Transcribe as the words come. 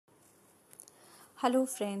Hello,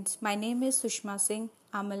 friends. My name is Sushma Singh.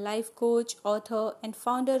 I'm a life coach, author, and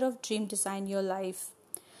founder of Dream Design Your Life.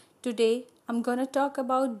 Today, I'm going to talk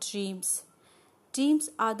about dreams.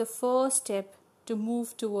 Dreams are the first step to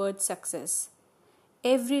move towards success.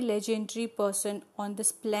 Every legendary person on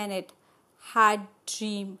this planet had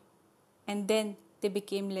dream and then they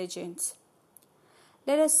became legends.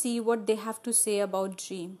 Let us see what they have to say about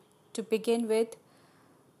dream. To begin with,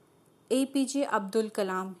 APJ Abdul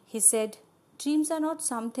Kalam, he said, dreams are not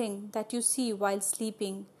something that you see while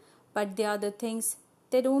sleeping, but they are the things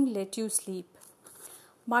that don't let you sleep.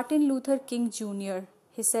 Martin Luther King Jr.,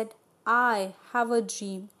 he said, I have a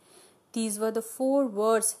dream. These were the 4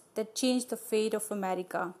 words that changed the fate of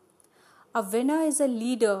America. A winner is a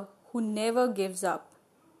leader who never gives up.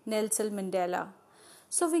 Nelson Mandela.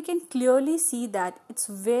 So we can clearly see that it's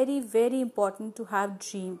very, very important to have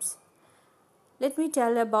dreams. Let me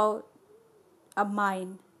tell about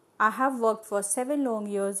mine. I have worked for 7 long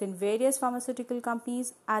years in various pharmaceutical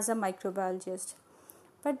companies as a microbiologist.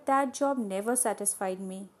 But that job never satisfied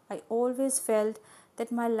me. I always felt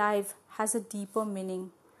that my life has a deeper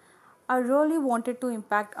meaning. I really wanted to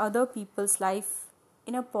impact other people's life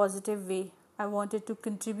in a positive way. I wanted to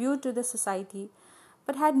contribute to the society,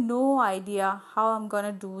 but had no idea how I'm going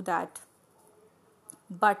to do that.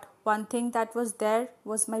 But one thing that was there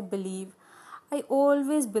was my belief. I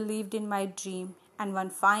always believed in my dream, and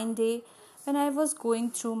one fine day, when I was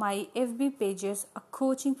going through my FB pages, a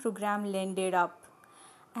coaching program landed up,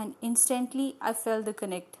 and instantly I felt the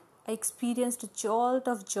connect. I experienced a jolt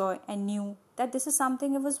of joy and knew that this is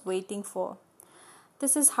something I was waiting for.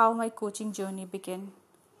 This is how my coaching journey began.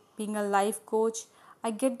 Being a life coach,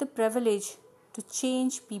 I get the privilege to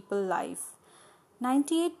change people's life.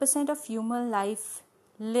 98% of human life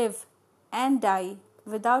live and die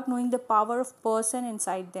without knowing the power of person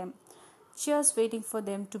inside them, just waiting for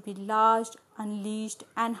them to be launched, unleashed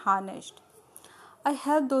and harnessed. I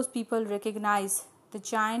help those people recognize the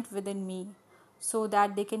giant within me so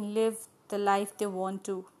that they can live the life they want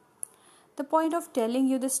to. The point of telling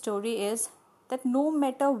you this story is that no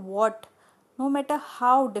matter what, no matter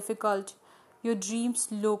how difficult your dreams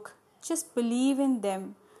look, just believe in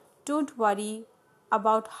them. Don't worry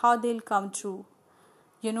about how they'll come true.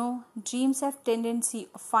 Dreams have tendency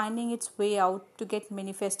of finding its way out to get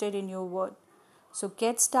manifested in your world. So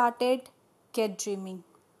get started, get dreaming.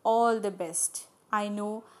 All the best. I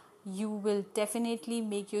know you will definitely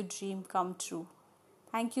make your dream come true.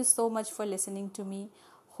 Thank you so much for listening to me.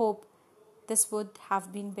 Hope this would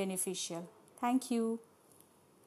have been beneficial. Thank you.